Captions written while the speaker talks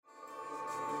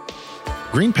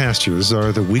Green Pastures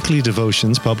are the weekly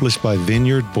devotions published by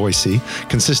Vineyard Boise,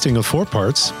 consisting of 4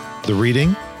 parts: the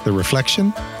reading, the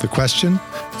reflection, the question,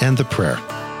 and the prayer.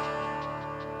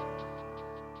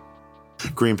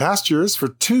 Green Pastures for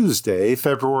Tuesday,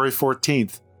 February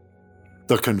 14th.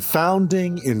 The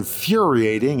confounding,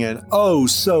 infuriating, and oh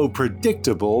so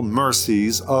predictable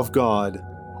mercies of God.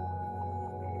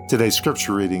 Today's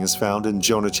scripture reading is found in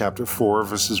Jonah chapter 4,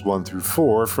 verses 1 through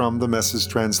 4 from the Message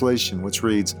translation, which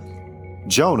reads,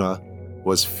 Jonah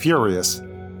was furious.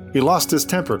 He lost his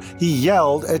temper. He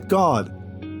yelled at God.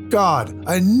 God,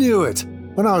 I knew it.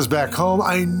 When I was back home,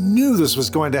 I knew this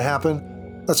was going to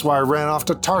happen. That's why I ran off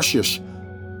to Tarshish.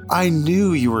 I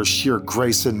knew you were sheer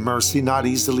grace and mercy, not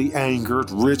easily angered,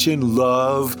 rich in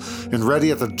love, and ready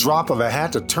at the drop of a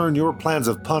hat to turn your plans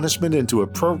of punishment into a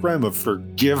program of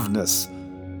forgiveness.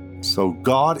 So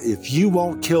God, if you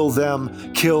won't kill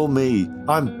them, kill me.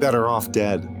 I'm better off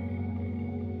dead.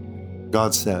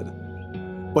 God said,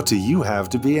 what do you have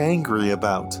to be angry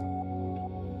about?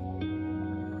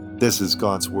 This is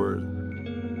God's word.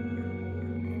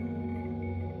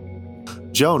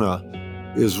 Jonah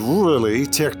is really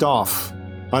ticked off.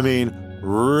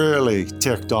 Really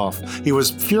ticked off. He was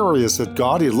furious at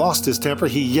God. He lost his temper.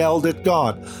 He yelled at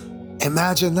God.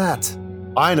 Imagine that.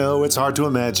 I know it's hard to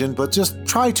imagine, but just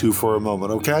try to for a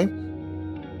moment, okay?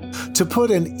 To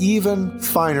put an even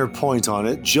finer point on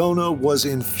it, Jonah was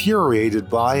infuriated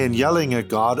by and yelling at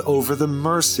God over the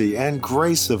mercy and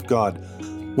grace of God,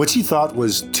 which he thought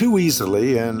was too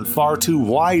easily and far too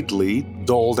widely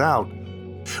doled out,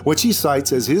 which he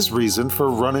cites as his reason for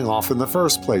running off in the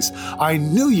first place. I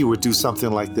knew you would do something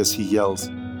like this, he yells.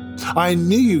 I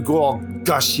knew you'd go all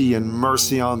gushy and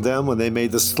mercy on them when they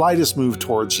made the slightest move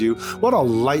towards you. What a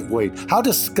lightweight, how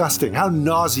disgusting, how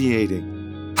nauseating.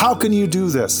 How can you do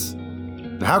this?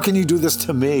 How can you do this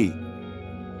to me?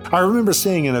 I remember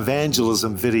seeing an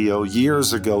evangelism video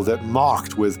years ago that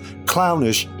mocked, with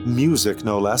clownish music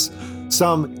no less,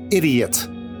 some idiot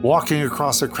walking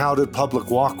across a crowded public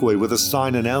walkway with a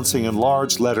sign announcing in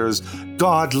large letters,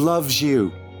 God loves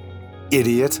you.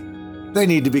 Idiot. They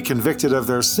need to be convicted of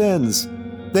their sins.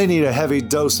 They need a heavy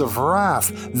dose of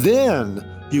wrath.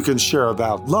 Then you can share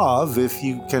about love, if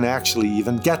you can actually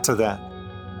even get to that.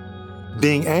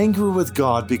 Being angry with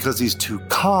God because he's too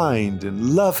kind and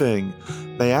loving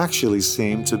may actually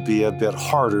seem to be a bit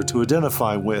harder to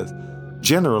identify with.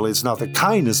 Generally, it's not the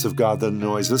kindness of God that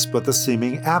annoys us, but the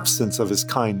seeming absence of his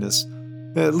kindness,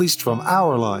 at least from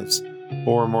our lives,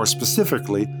 or more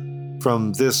specifically,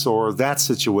 from this or that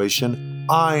situation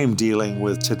I'm dealing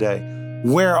with today.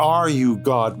 Where are you,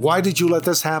 God? Why did you let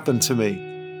this happen to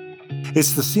me?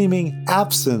 It's the seeming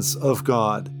absence of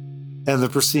God and the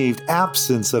perceived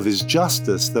absence of his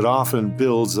justice that often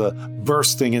builds a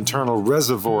bursting internal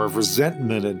reservoir of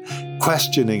resentment and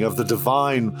questioning of the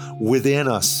divine within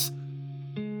us,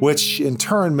 which in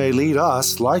turn may lead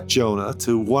us, like Jonah,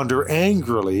 to wonder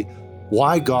angrily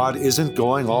why God isn't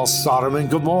going all Sodom and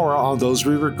Gomorrah on those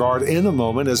we regard in the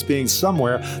moment as being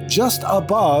somewhere just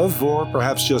above, or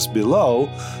perhaps just below,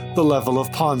 the level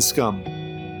of pond scum.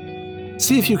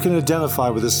 See if you can identify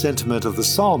with the sentiment of the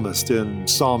psalmist in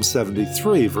Psalm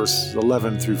 73, verse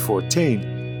 11 through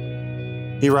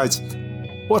 14. He writes,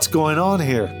 what's going on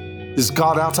here? Is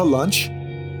God out to lunch?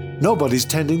 Nobody's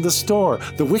tending the store.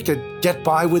 The wicked get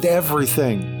by with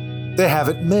everything. They have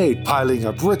it made, piling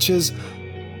up riches,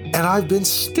 and I've been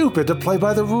stupid to play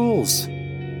by the rules.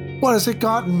 What has it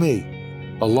gotten me?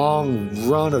 A long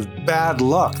run of bad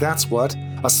luck, that's what.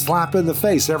 A slap in the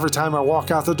face every time I walk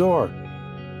out the door.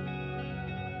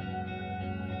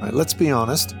 Right, let's be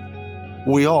honest.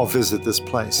 We all visit this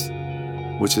place,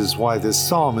 which is why this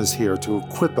psalm is here, to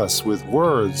equip us with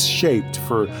words shaped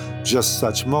for just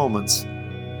such moments.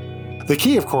 The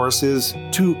key, of course, is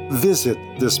to visit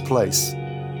this place,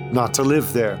 not to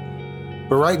live there.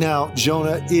 But right now,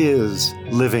 Jonah is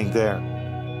living there.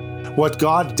 What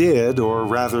God did, or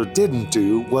rather didn't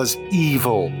do, was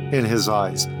evil in his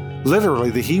eyes.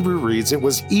 Literally, the Hebrew reads, it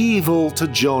was evil to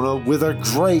Jonah with a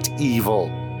great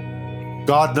evil.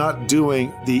 God not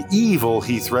doing the evil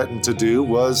he threatened to do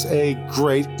was a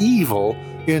great evil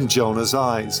in Jonah's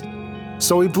eyes.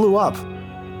 So he blew up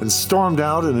and stormed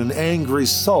out in an angry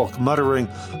sulk, muttering,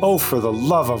 oh, for the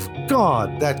love of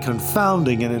God, that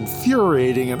confounding and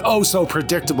infuriating and oh so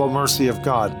predictable mercy of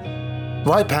God.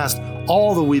 Right past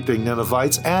all the weeping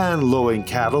Ninevites and lowing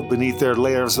cattle beneath their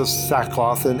layers of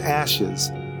sackcloth and ashes.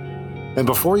 And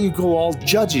before you go all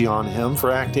judgy on him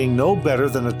for acting no better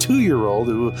than a 2-year-old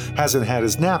who hasn't had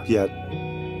his nap yet,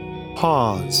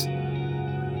 pause.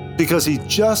 Because he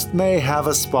just may have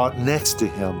a spot next to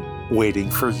him waiting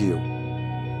for you.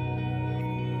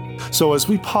 So as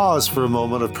we pause for a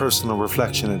moment of personal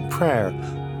reflection and prayer,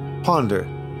 ponder.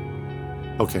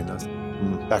 Okay, now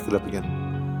back it up again.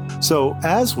 So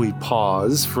as we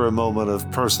pause for a moment of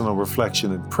personal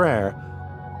reflection and prayer,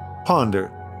 ponder.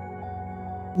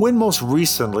 When most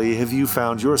recently have you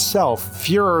found yourself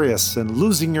furious and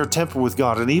losing your temper with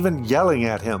God and even yelling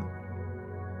at Him?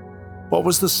 What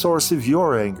was the source of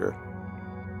your anger?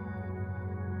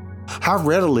 How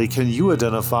readily can you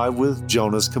identify with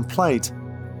Jonah's complaint?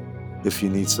 If you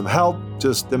need some help,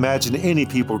 just imagine any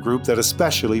people group that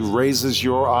especially raises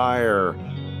your ire.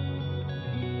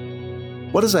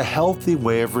 What is a healthy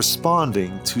way of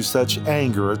responding to such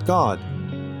anger at God?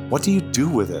 What do you do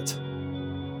with it?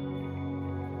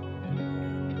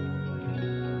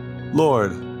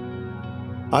 Lord,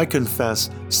 I confess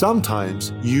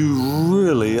sometimes you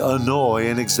really annoy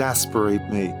and exasperate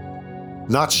me,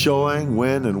 not showing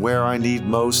when and where I need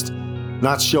most,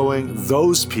 not showing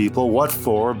those people what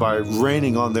for by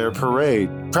raining on their parade,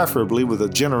 preferably with a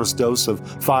generous dose of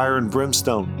fire and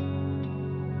brimstone.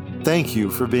 Thank you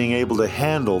for being able to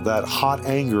handle that hot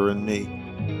anger in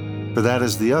me, for that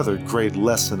is the other great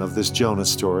lesson of this Jonah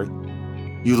story.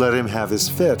 You let him have his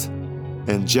fit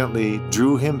and gently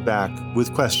drew him back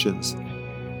with questions.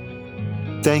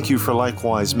 Thank you for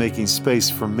likewise making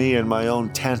space for me and my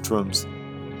own tantrums,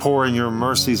 pouring your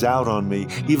mercies out on me,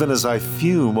 even as I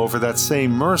fume over that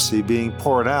same mercy being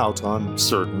poured out on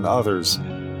certain others.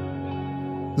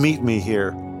 Meet me here,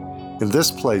 in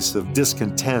this place of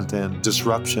discontent and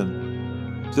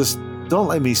disruption. Just don't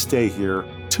let me stay here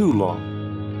too long.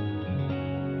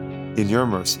 In your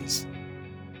mercies.